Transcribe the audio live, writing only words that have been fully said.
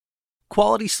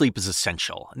Quality sleep is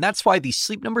essential, and that's why the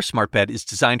Sleep Number Smart Bed is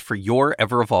designed for your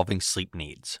ever-evolving sleep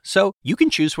needs. So you can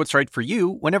choose what's right for you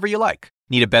whenever you like.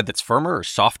 Need a bed that's firmer or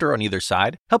softer on either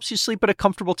side? Helps you sleep at a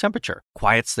comfortable temperature,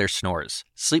 quiets their snores.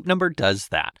 Sleep Number does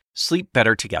that. Sleep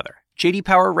better together. J.D.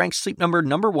 Power ranks Sleep Number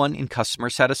 #1 in customer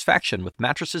satisfaction with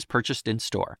mattresses purchased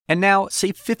in-store. And now,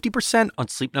 save 50% on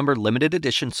Sleep Number limited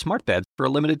edition smart beds for a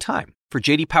limited time. For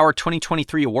J.D. Power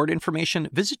 2023 award information,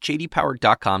 visit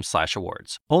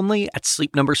jdpower.com/awards. Only at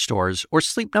Sleep Number stores or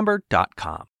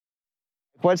sleepnumber.com.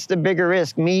 What's the bigger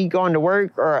risk, me going to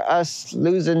work or us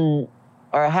losing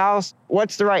our house?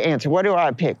 What's the right answer? What do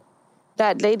I pick?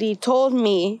 That lady told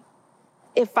me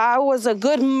if I was a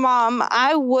good mom,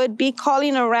 I would be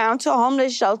calling around to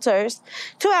homeless shelters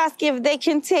to ask if they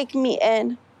can take me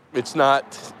in. It's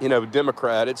not,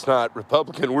 Democrat. It's not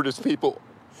Republican. We're just people.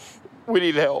 We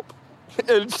need help.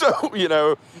 And so,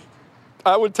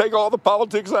 I would take all the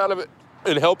politics out of it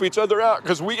and help each other out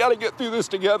because we got to get through this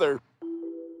together.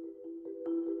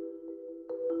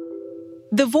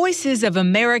 The voices of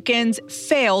Americans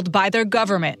failed by their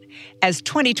government. As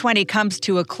 2020 comes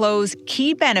to a close,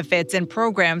 key benefits and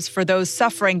programs for those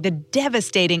suffering the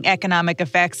devastating economic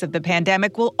effects of the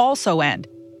pandemic will also end.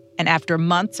 And after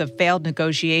months of failed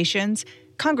negotiations,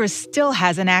 Congress still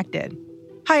hasn't acted.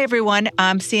 Hi, everyone.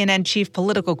 I'm CNN Chief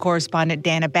Political Correspondent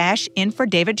Dana Bash, in for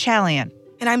David Chalian.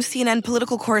 And I'm CNN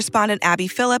Political Correspondent Abby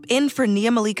Phillip, in for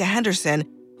Nia Malika Henderson.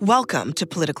 Welcome to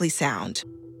Politically Sound.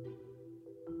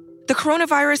 The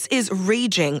coronavirus is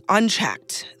raging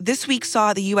unchecked. This week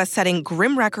saw the U.S. setting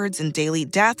grim records in daily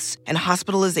deaths and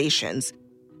hospitalizations.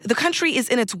 The country is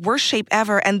in its worst shape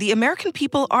ever, and the American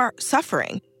people are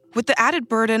suffering, with the added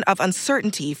burden of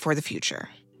uncertainty for the future.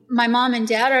 My mom and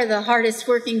dad are the hardest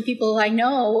working people I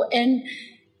know, and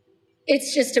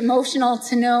it's just emotional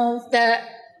to know that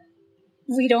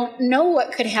we don't know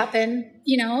what could happen,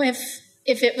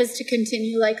 if it was to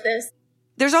continue like this.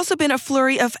 There's also been a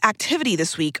flurry of activity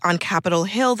this week on Capitol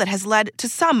Hill that has led to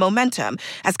some momentum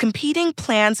as competing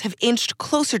plans have inched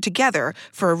closer together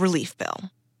for a relief bill.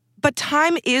 But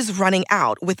time is running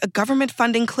out. With a government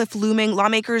funding cliff looming,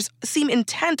 lawmakers seem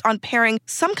intent on pairing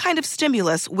some kind of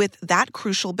stimulus with that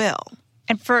crucial bill.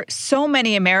 And for so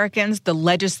many Americans, the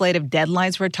legislative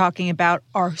deadlines we're talking about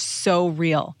are so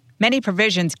real. Many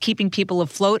provisions keeping people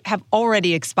afloat have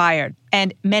already expired,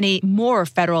 and many more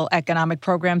federal economic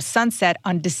programs sunset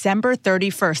on December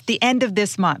 31st, the end of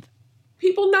this month.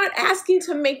 People not asking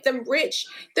to make them rich.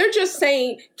 They're just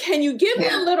saying, can you give me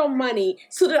a little money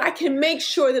so that I can make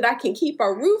sure that I can keep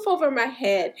a roof over my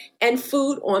head and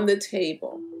food on the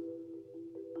table?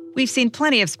 We've seen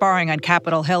plenty of sparring on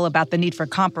Capitol Hill about the need for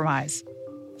compromise.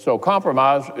 So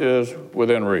compromise is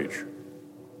within reach.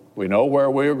 We know where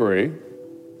we agree.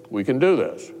 We can do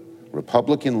this.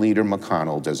 Republican leader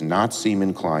McConnell does not seem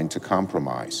inclined to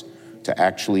compromise, to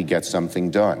actually get something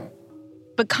done.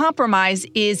 But compromise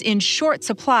is in short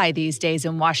supply these days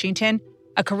in Washington.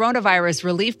 A coronavirus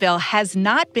relief bill has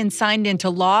not been signed into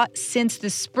law since the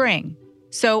spring.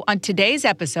 So on today's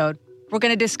episode, we're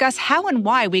going to discuss how and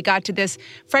why we got to this,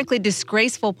 frankly,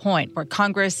 disgraceful point where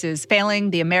Congress is failing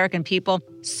the American people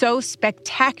so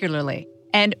spectacularly,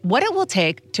 and what it will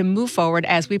take to move forward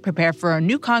as we prepare for a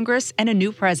new Congress and a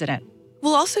new president.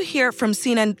 We'll also hear from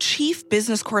CNN Chief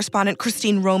Business Correspondent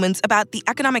Christine Romans about the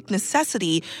economic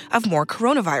necessity of more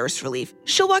coronavirus relief.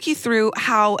 She'll walk you through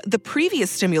how the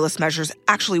previous stimulus measures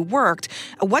actually worked,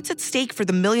 what's at stake for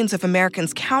the millions of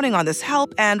Americans counting on this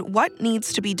help, and what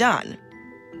needs to be done.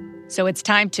 So it's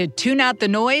time to tune out the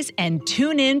noise and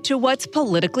tune in to what's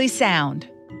politically sound.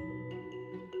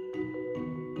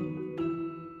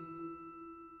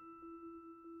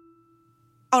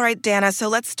 All right, Dana, so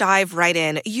let's dive right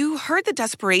in. You heard the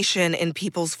desperation in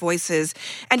people's voices,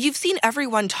 and you've seen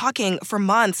everyone talking for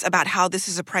months about how this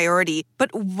is a priority.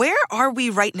 But where are we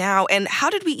right now, and how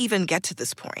did we even get to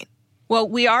this point? Well,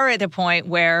 we are at the point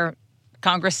where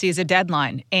Congress sees a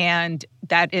deadline, and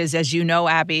that is, as you know,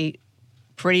 Abby,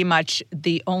 pretty much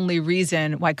the only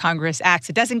reason why Congress acts.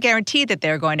 It doesn't guarantee that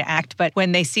they're going to act, but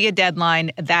when they see a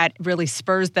deadline, that really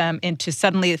spurs them into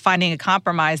suddenly finding a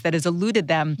compromise that has eluded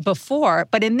them before.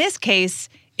 But in this case,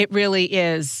 it really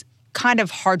is kind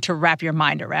of hard to wrap your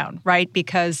mind around, right?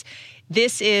 Because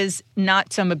this is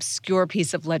not some obscure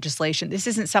piece of legislation. This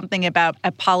isn't something about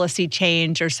a policy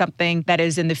change or something that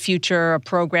is in the future, a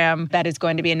program that is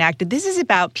going to be enacted. This is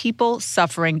about people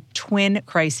suffering twin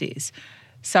crises,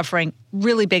 suffering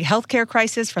really big healthcare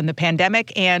crisis from the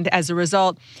pandemic, and as a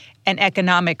result, an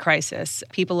economic crisis.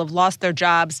 People have lost their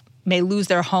jobs. may lose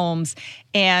their homes.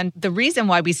 And the reason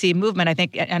why we see movement, I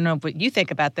don't know what you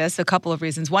think about this, a couple of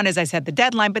reasons. One is, I said, the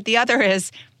deadline, but the other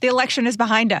is the election is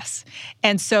behind us.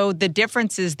 And so the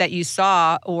differences that you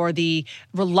saw, or the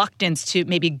reluctance to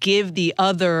maybe give the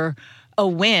other a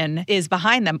win, is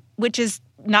behind them, which is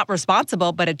not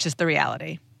responsible, but it's just the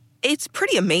reality. It's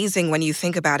pretty amazing when you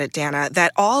think about it, Dana,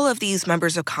 that all of these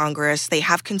members of Congress, they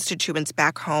have constituents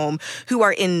back home who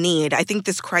are in need. I think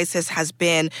this crisis has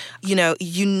been,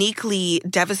 uniquely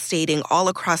devastating all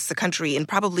across the country in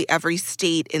probably every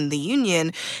state in the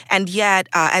union. And yet,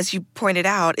 as you pointed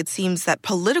out, it seems that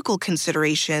political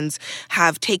considerations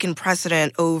have taken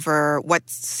precedent over what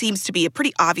seems to be a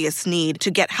pretty obvious need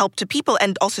to get help to people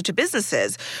and also to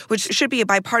businesses, which should be a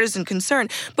bipartisan concern.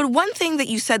 But one thing that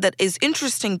you said that is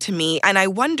interesting to me, and I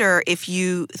wonder if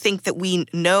you think that we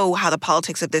know how the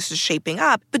politics of this is shaping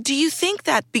up, but do you think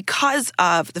that because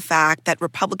of the fact that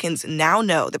Republicans now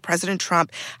know that President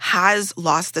Trump has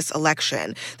lost this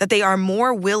election, that they are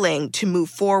more willing to move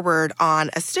forward on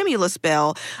a stimulus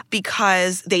bill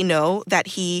because they know that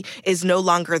he is no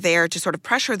longer there to sort of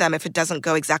pressure them if it doesn't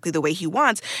go exactly the way he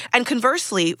wants? And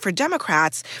conversely, for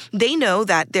Democrats, they know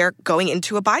that they're going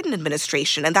into a Biden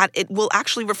administration and that it will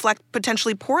actually reflect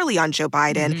potentially poorly on Joe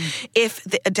Biden if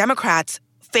the Democrats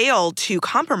fail to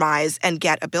compromise and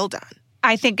get a bill done.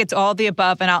 I think it's all the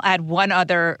above, and I'll add one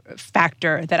other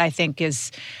factor that I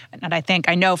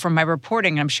know from my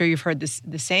reporting, and I'm sure you've heard this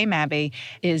the same, Abby,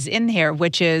 is in here,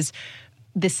 which is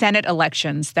the Senate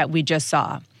elections that we just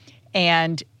saw.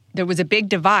 And there was a big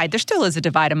divide. There still is a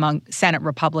divide among Senate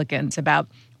Republicans about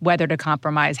whether to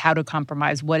compromise, how to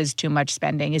compromise, what is too much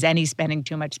spending, is any spending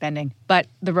too much spending. But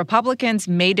the Republicans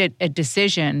made it a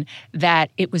decision that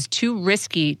it was too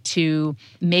risky to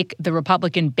make the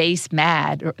Republican base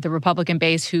mad, or the Republican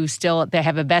base who still, they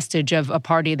have a vestige of a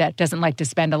party that doesn't like to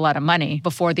spend a lot of money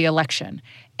before the election.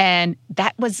 And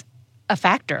that was a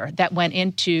factor that went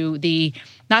into the,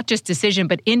 not just decision,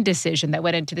 but indecision that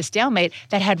went into the stalemate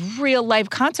that had real life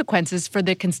consequences for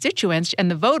the constituents and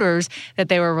the voters that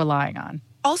they were relying on.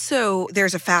 Also,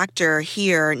 there's a factor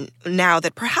here now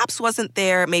that perhaps wasn't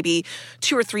there maybe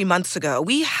 2 or 3 months ago.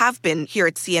 We have been here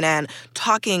at CNN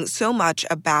talking so much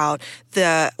about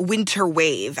the winter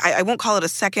wave. I won't call it a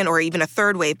second or even a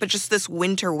third wave, but just this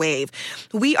winter wave.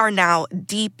 We are now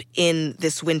deep in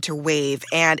this winter wave,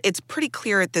 and it's pretty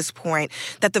clear at this point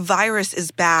that the virus is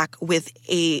back with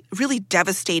a really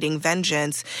devastating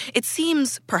vengeance. It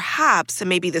seems perhaps, and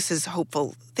maybe this is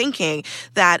hopeful thinking,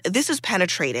 that this is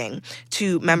penetrating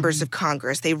to members of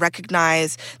Congress. They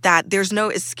recognize that there's no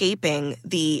escaping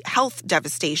the health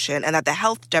devastation and that the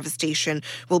health devastation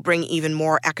will bring even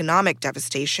more economic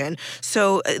devastation.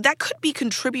 So that could be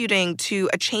contributing to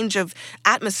a change of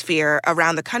atmosphere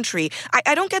around the country.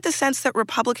 I don't get the sense that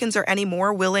Republicans are any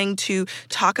more willing to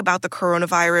talk about the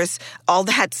coronavirus all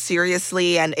that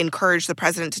seriously and encourage the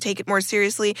president to take it more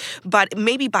seriously, but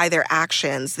maybe by their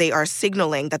actions, they are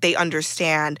signaling that they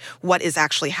understand what is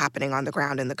actually happening on the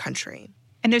ground in the country.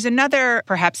 And there's another,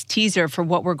 perhaps, teaser for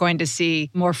what we're going to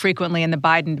see more frequently in the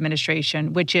Biden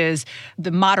administration, which is the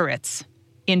moderates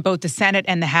in both the Senate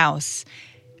and the House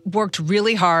worked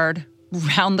really hard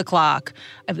round the clock.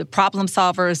 The Problem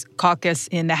Solvers Caucus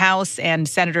in the House and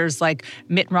senators like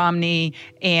Mitt Romney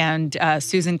and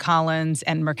Susan Collins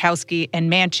and Murkowski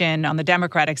and Manchin on the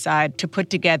Democratic side to put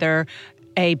together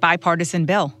a bipartisan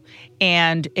bill.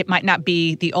 And it might not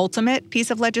be the ultimate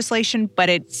piece of legislation, but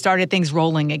it started things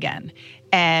rolling again.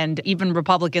 And even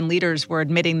Republican leaders were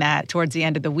admitting that towards the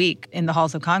end of the week in the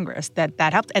halls of Congress,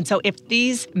 that helped. And so if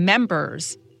these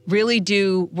members really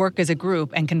do work as a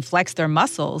group and can flex their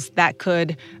muscles, that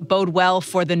could bode well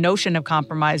for the notion of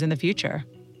compromise in the future.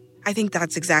 I think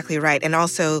that's exactly right. And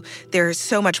also, they're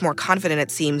so much more confident,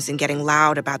 it seems, in getting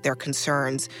loud about their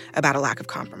concerns about a lack of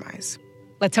compromise.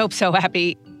 Let's hope so,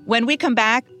 Abby. When we come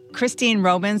back, Christine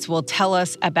Romans will tell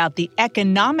us about the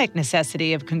economic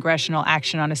necessity of congressional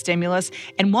action on a stimulus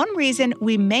and one reason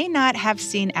we may not have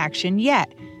seen action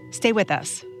yet. Stay with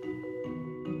us.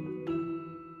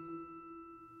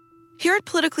 Here at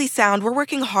Politically Sound, we're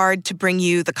working hard to bring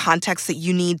you the context that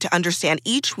you need to understand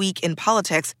each week in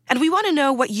politics, and we want to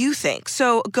know what you think.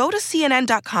 So go to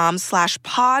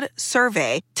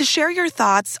cnn.com/podsurvey to share your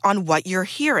thoughts on what you're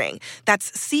hearing. That's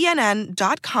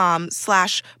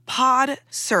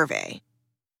cnn.com/podsurvey.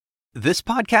 This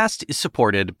podcast is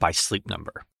supported by Sleep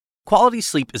Number. Quality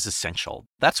sleep is essential.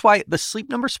 That's why the Sleep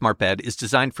Number Smart Bed is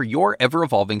designed for your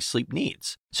ever-evolving sleep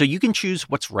needs, so you can choose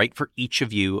what's right for each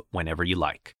of you whenever you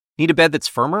like. Need a bed that's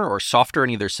firmer or softer on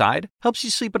either side? Helps you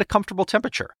sleep at a comfortable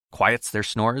temperature. Quiets their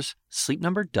snores? Sleep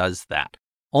Number does that.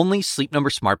 Only Sleep Number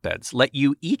smart beds let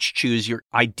you each choose your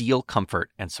ideal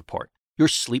comfort and support, your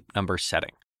Sleep Number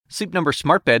setting. Sleep Number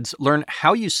smart beds learn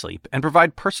how you sleep and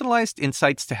provide personalized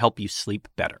insights to help you sleep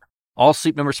better. All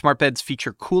Sleep Number smart beds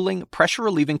feature cooling,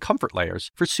 pressure-relieving comfort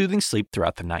layers for soothing sleep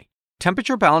throughout the night.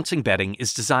 Temperature-balancing bedding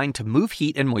is designed to move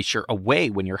heat and moisture away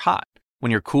when you're hot.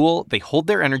 When you're cool, they hold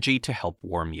their energy to help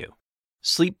warm you.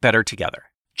 Sleep better together.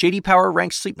 J.D. Power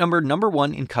ranks Sleep Number number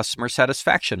 1 in customer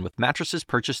satisfaction with mattresses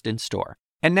purchased in-store.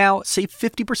 And now, save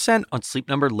 50% on Sleep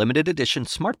Number limited edition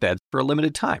smart beds for a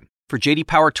limited time. For J.D.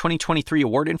 Power 2023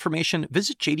 award information,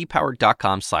 visit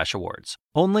jdpower.com/awards.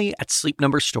 Only at Sleep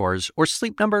Number stores or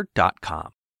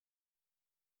sleepnumber.com.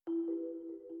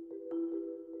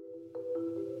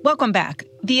 Welcome back.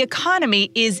 The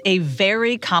economy is a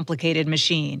very complicated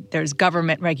machine. There's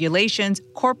government regulations,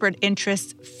 corporate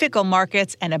interests, fickle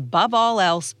markets, and above all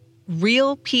else,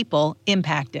 real people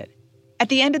impacted. At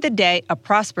the end of the day, a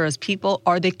prosperous people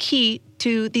are the key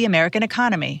to the American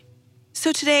economy.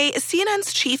 So today,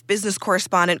 CNN's chief business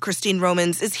correspondent, Christine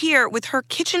Romans, is here with her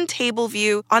kitchen table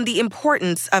view on the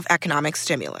importance of economic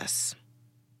stimulus.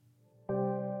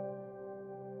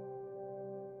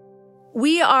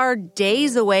 We are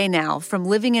days away now from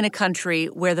living in a country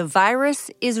where the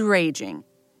virus is raging.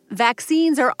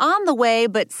 Vaccines are on the way,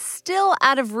 but still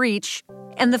out of reach,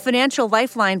 and the financial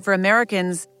lifeline for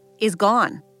Americans is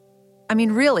gone. I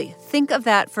mean, really, think of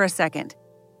that for a second.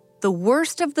 The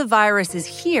worst of the virus is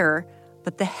here,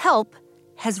 but the help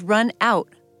has run out.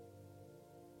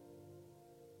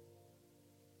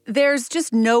 There's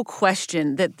just no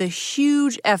question that the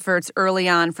huge efforts early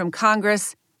on from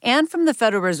Congress and from the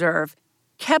Federal Reserve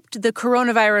kept the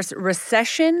coronavirus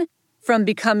recession from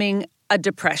becoming a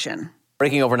depression.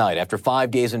 Breaking overnight, after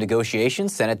 5 days of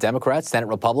negotiations, Senate Democrats, Senate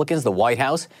Republicans, the White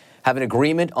House have an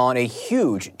agreement on a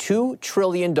huge $2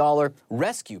 trillion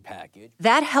rescue package.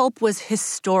 That help was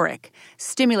historic.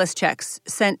 Stimulus checks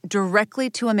sent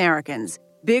directly to Americans.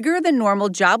 Bigger than normal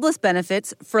jobless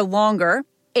benefits for longer,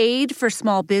 aid for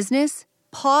small business,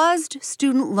 paused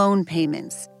student loan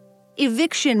payments,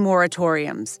 eviction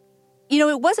moratoriums. You know,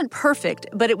 it wasn't perfect,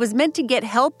 but it was meant to get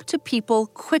help to people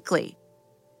quickly.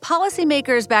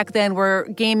 Policymakers back then were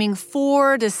gaming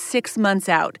 4 to 6 months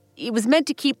out. It was meant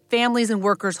to keep families and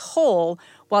workers whole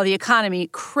while the economy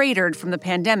cratered from the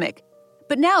pandemic.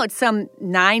 But now it's some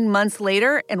 9 months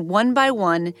later, and one by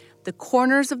one, the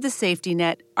corners of the safety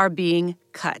net are being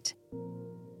cut.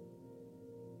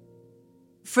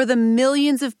 For the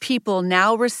millions of people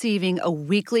now receiving a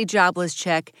weekly jobless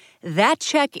check, that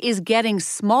check is getting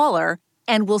smaller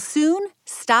and will soon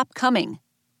stop coming.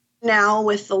 Now,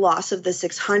 with the loss of the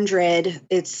 600,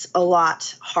 it's a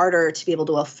lot harder to be able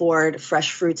to afford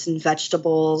fresh fruits and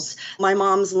vegetables. My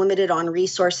mom's limited on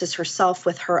resources herself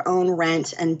with her own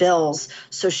rent and bills,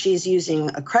 so she's using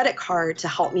a credit card to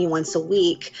help me once a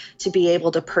week to be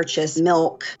able to purchase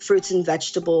milk, fruits and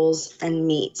vegetables, and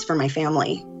meats for my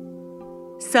family.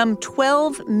 Some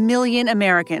 12 million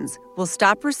Americans will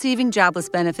stop receiving jobless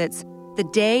benefits the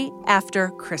day after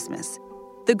Christmas.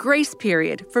 The grace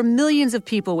period for millions of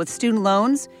people with student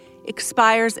loans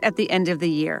expires at the end of the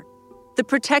year. The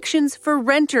protections for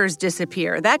renters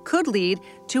disappear. That could lead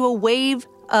to a wave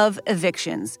of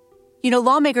evictions. You know,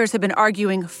 lawmakers have been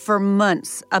arguing for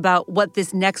months about what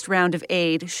this next round of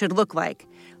aid should look like.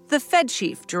 The Fed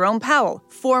chief, Jerome Powell,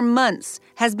 for months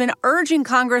has been urging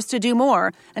Congress to do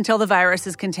more until the virus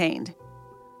is contained.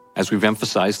 As we've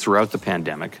emphasized throughout the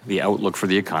pandemic, the outlook for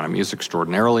the economy is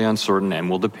extraordinarily uncertain and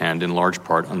will depend in large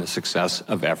part on the success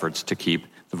of efforts to keep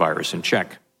the virus in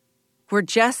check. We're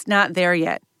just not there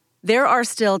yet. There are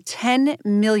still 10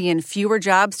 million fewer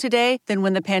jobs today than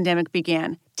when the pandemic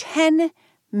began. 10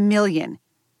 million.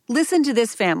 Listen to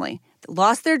this family that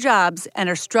lost their jobs and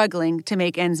are struggling to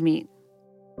make ends meet.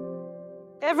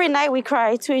 Every night we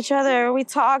cry to each other. We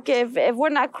talk. If we're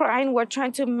not crying, we're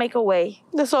trying to make a way.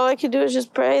 That's all I can do is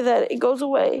just pray that it goes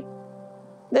away,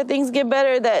 that things get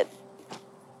better, that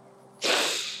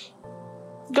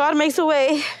God makes a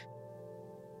way.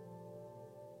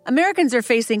 Americans are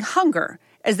facing hunger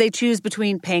as they choose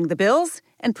between paying the bills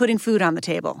and putting food on the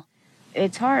table.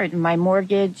 It's hard. My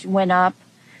mortgage went up,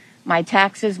 my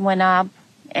taxes went up,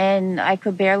 and I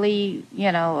could barely,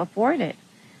 afford it.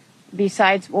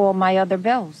 Besides all my other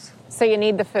bills. So you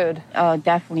need the food? Oh,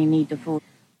 definitely need the food.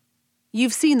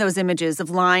 You've seen those images of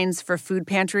lines for food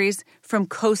pantries from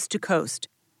coast to coast.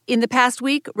 In the past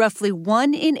week, roughly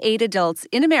 1 in 8 adults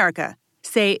in America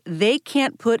say they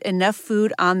can't put enough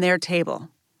food on their table.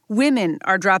 Women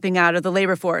are dropping out of the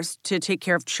labor force to take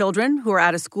care of children who are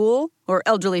out of school or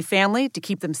elderly family to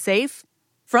keep them safe.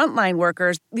 Frontline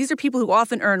workers, these are people who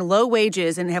often earn low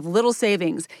wages and have little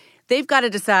savings. they've got to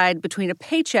decide between a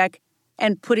paycheck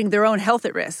and putting their own health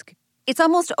at risk. It's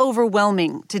almost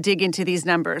overwhelming to dig into these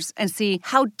numbers and see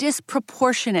how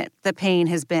disproportionate the pain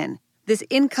has been. This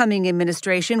incoming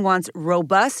administration wants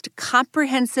robust,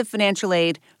 comprehensive financial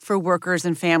aid for workers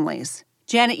and families.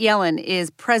 Janet Yellen is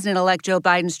President-elect Joe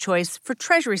Biden's choice for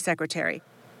Treasury Secretary.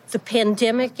 The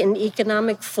pandemic and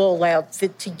economic fallout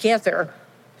that together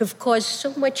have caused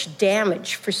so much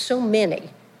damage for so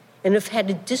many and have had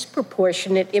a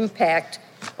disproportionate impact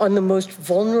on the most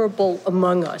vulnerable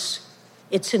among us.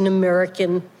 It's an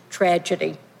American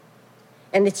tragedy,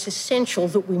 and it's essential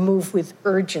that we move with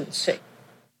urgency.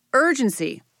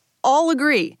 Urgency. All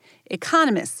agree.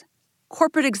 Economists,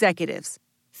 corporate executives,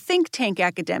 think tank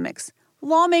academics,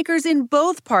 lawmakers in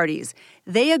both parties,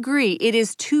 they agree it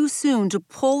is too soon to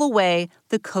pull away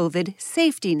the COVID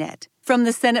safety net. From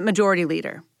the Senate Majority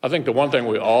Leader. I think the one thing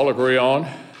we all agree on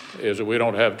is that we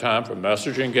don't have time for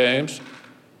messaging games.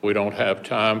 We don't have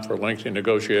time for lengthy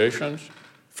negotiations.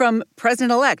 From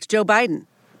President-elect Joe Biden.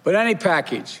 But any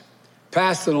package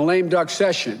passed in a lame duck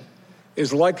session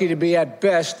is likely to be at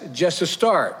best just a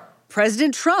start.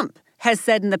 President Trump has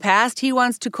said in the past he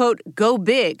wants to, quote, go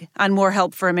big on more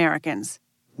help for Americans.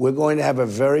 We're going to have a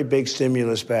very big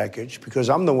stimulus package because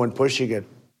I'm the one pushing it.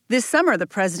 This summer, the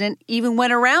president even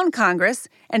went around Congress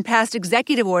and passed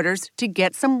executive orders to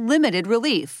get some limited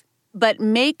relief. But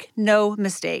make no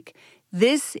mistake,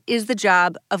 this is the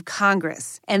job of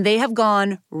Congress, and they have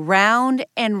gone round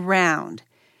and round.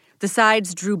 The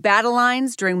sides drew battle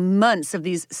lines during months of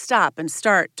these stop and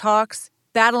start talks,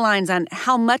 battle lines on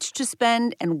how much to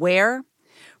spend and where.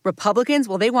 Republicans,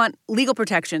 well, they want legal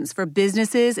protections for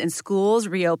businesses and schools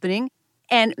reopening.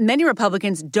 And many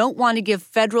Republicans don't want to give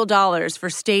federal dollars for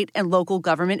state and local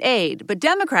government aid. But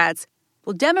Democrats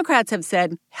have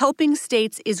said helping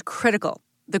states is critical.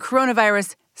 The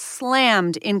coronavirus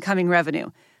slammed incoming revenue.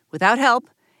 Without help,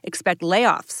 expect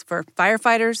layoffs for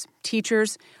firefighters,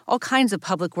 teachers, all kinds of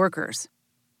public workers.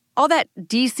 All that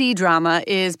D.C. drama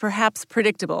is perhaps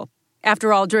predictable.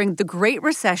 After all, during the Great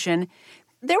Recession,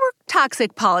 there were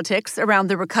toxic politics around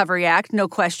the Recovery Act, no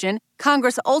question.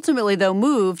 Congress ultimately, though,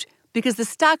 moved because the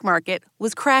stock market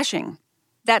was crashing.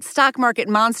 That stock market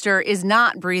monster is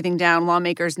not breathing down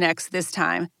lawmakers' necks this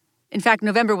time. In fact,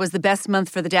 November was the best month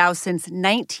for the Dow since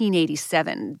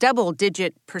 1987.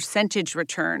 Double-digit percentage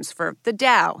returns for the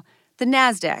Dow, the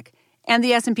NASDAQ, and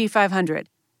the S&P 500.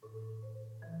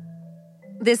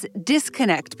 This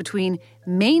disconnect between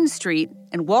Main Street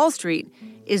and Wall Street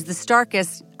is the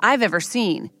starkest I've ever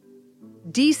seen.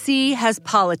 D.C. has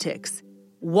politics.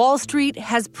 Wall Street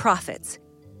has profits.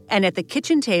 And at the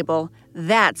kitchen table,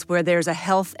 that's where there's a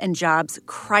health and jobs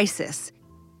crisis.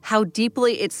 How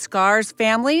deeply it scars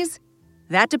families?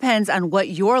 That depends on what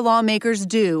your lawmakers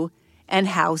do and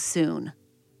how soon.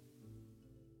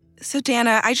 So,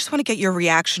 Dana, I just want to get your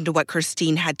reaction to what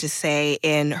Christine had to say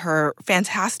in her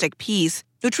fantastic piece,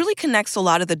 which really connects a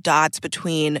lot of the dots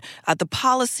between the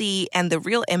policy and the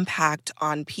real impact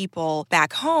on people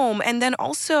back home, and then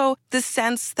also the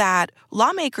sense that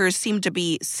lawmakers seem to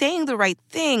be saying the right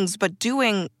things but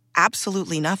doing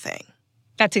absolutely nothing.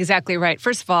 That's exactly right.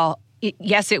 First of all,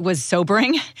 yes, it was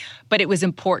sobering, but it was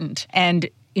important. And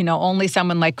only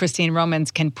someone like Christine Romans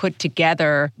can put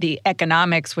together the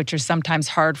economics, which are sometimes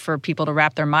hard for people to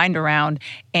wrap their mind around,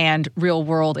 and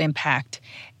real-world impact.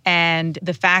 And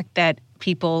the fact that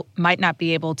people might not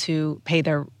be able to pay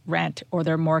their rent or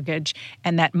their mortgage,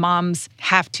 and that moms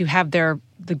have to have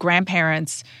the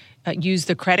grandparents use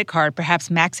the credit card, perhaps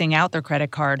maxing out their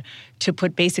credit card, to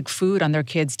put basic food on their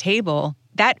kids' table,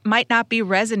 that might not be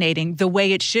resonating the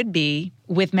way it should be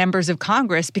with members of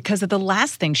Congress because of the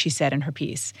last thing she said in her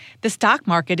piece. The stock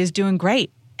market is doing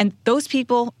great, and those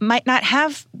people might not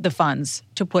have the funds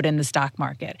to put in the stock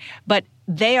market, but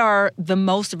they are the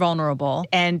most vulnerable,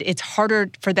 and it's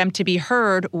harder for them to be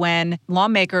heard when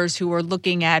lawmakers who are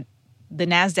looking at the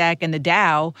NASDAQ and the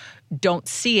Dow don't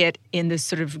see it in the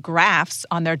sort of graphs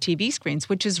on their TV screens,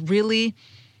 which is really,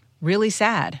 really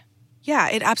sad. Yeah,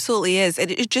 it absolutely is.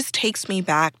 It just takes me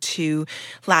back to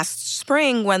last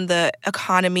spring when the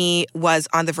economy was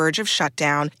on the verge of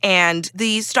shutdown and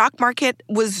the stock market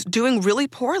was doing really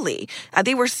poorly.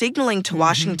 They were signaling to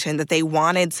Washington that they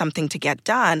wanted something to get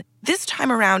done. This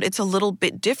time around, it's a little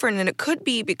bit different, and it could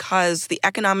be because the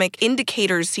economic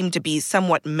indicators seem to be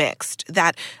somewhat mixed,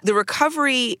 that the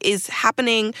recovery is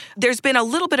happening. There's been a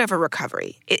little bit of a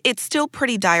recovery. It's still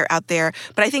pretty dire out there,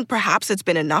 but I think perhaps it's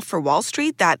been enough for Wall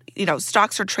Street that,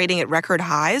 stocks are trading at record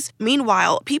highs.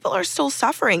 Meanwhile, people are still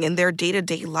suffering in their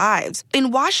day-to-day lives. In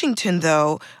Washington,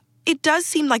 though, it does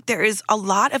seem like there is a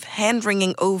lot of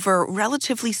hand-wringing over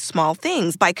relatively small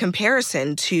things by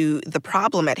comparison to the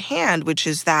problem at hand, which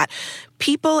is that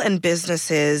people and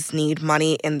businesses need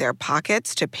money in their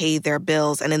pockets to pay their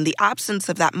bills. And in the absence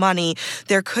of that money,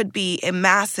 there could be a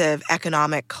massive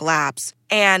economic collapse.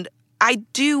 And I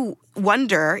do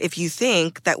wonder if you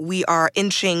think that we are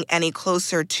inching any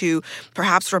closer to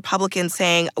perhaps Republicans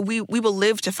saying we will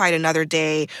live to fight another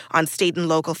day on state and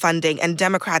local funding, and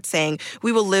Democrats saying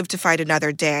we will live to fight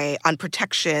another day on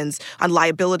protections, on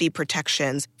liability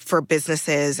protections for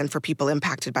businesses and for people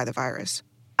impacted by the virus.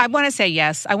 I want to say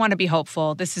yes. I want to be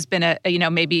hopeful. This has been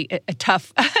maybe a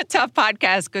tough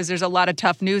podcast because there's a lot of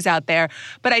tough news out there.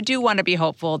 But I do want to be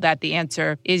hopeful that the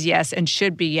answer is yes and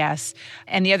should be yes.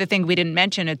 And the other thing we didn't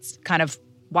mention, it's kind of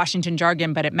Washington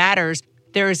jargon, but it matters.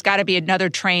 There's got to be another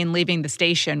train leaving the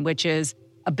station, which is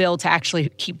a bill to actually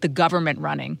keep the government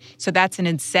running. So that's an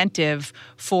incentive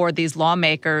for these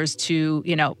lawmakers to,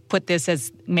 put this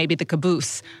as maybe the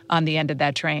caboose on the end of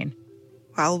that train.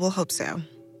 Well, we'll hope so.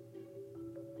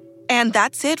 And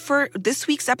that's it for this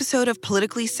week's episode of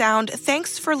Politically Sound.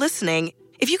 Thanks for listening.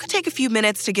 If you could take a few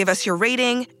minutes to give us your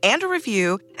rating and a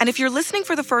review, and if you're listening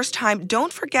for the first time,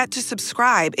 don't forget to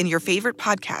subscribe in your favorite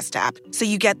podcast app so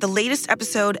you get the latest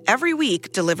episode every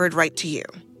week delivered right to you.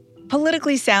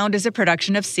 Politically Sound is a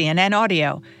production of CNN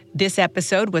Audio. This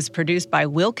episode was produced by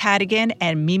Will Cadigan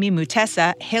and Mimi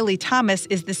Mutesa. Haley Thomas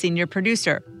is the senior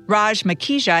producer. Raj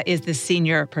Makija is the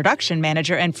senior production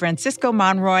manager, and Francisco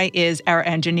Monroy is our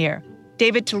engineer.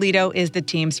 David Toledo is the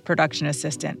team's production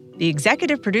assistant. The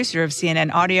executive producer of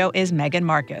CNN Audio is Megan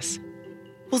Marcus.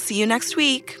 We'll see you next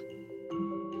week.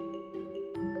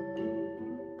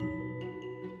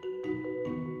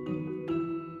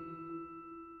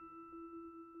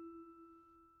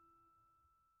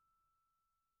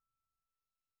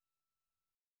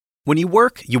 When you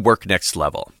work next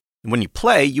level. And when you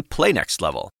play next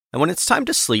level. And when it's time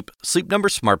to sleep, Sleep Number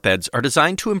smart beds are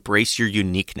designed to embrace your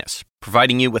uniqueness,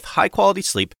 providing you with high-quality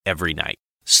sleep every night.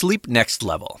 Sleep next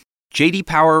level. J.D.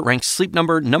 Power ranks Sleep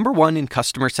Number #1 in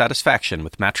customer satisfaction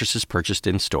with mattresses purchased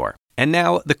in-store. And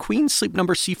now, the Queen Sleep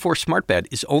Number C4 smart bed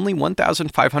is only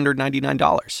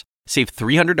 $1,599. Save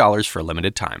 $300 for a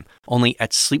limited time, only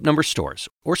at Sleep Number stores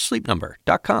or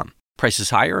sleepnumber.com. Prices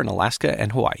higher in Alaska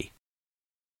and Hawaii.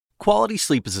 Quality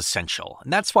sleep is essential,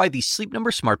 and that's why the Sleep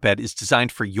Number smart bed is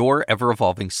designed for your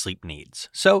ever-evolving sleep needs.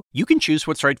 So you can choose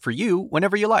what's right for you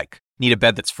whenever you like. Need a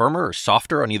bed that's firmer or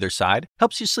softer on either side?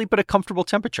 Helps you sleep at a comfortable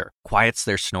temperature, quiets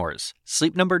their snores.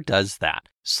 Sleep Number does that.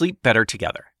 Sleep better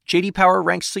together. J.D. Power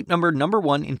ranks Sleep Number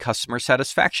 #1 in customer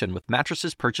satisfaction with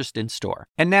mattresses purchased in-store.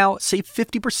 And now, save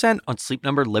 50% on Sleep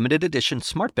Number limited edition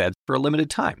smart beds for a limited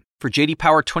time. For J.D.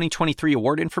 Power 2023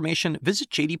 award information, visit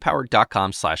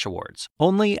jdpower.com/awards.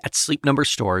 Only at Sleep Number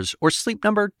stores or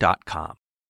sleepnumber.com.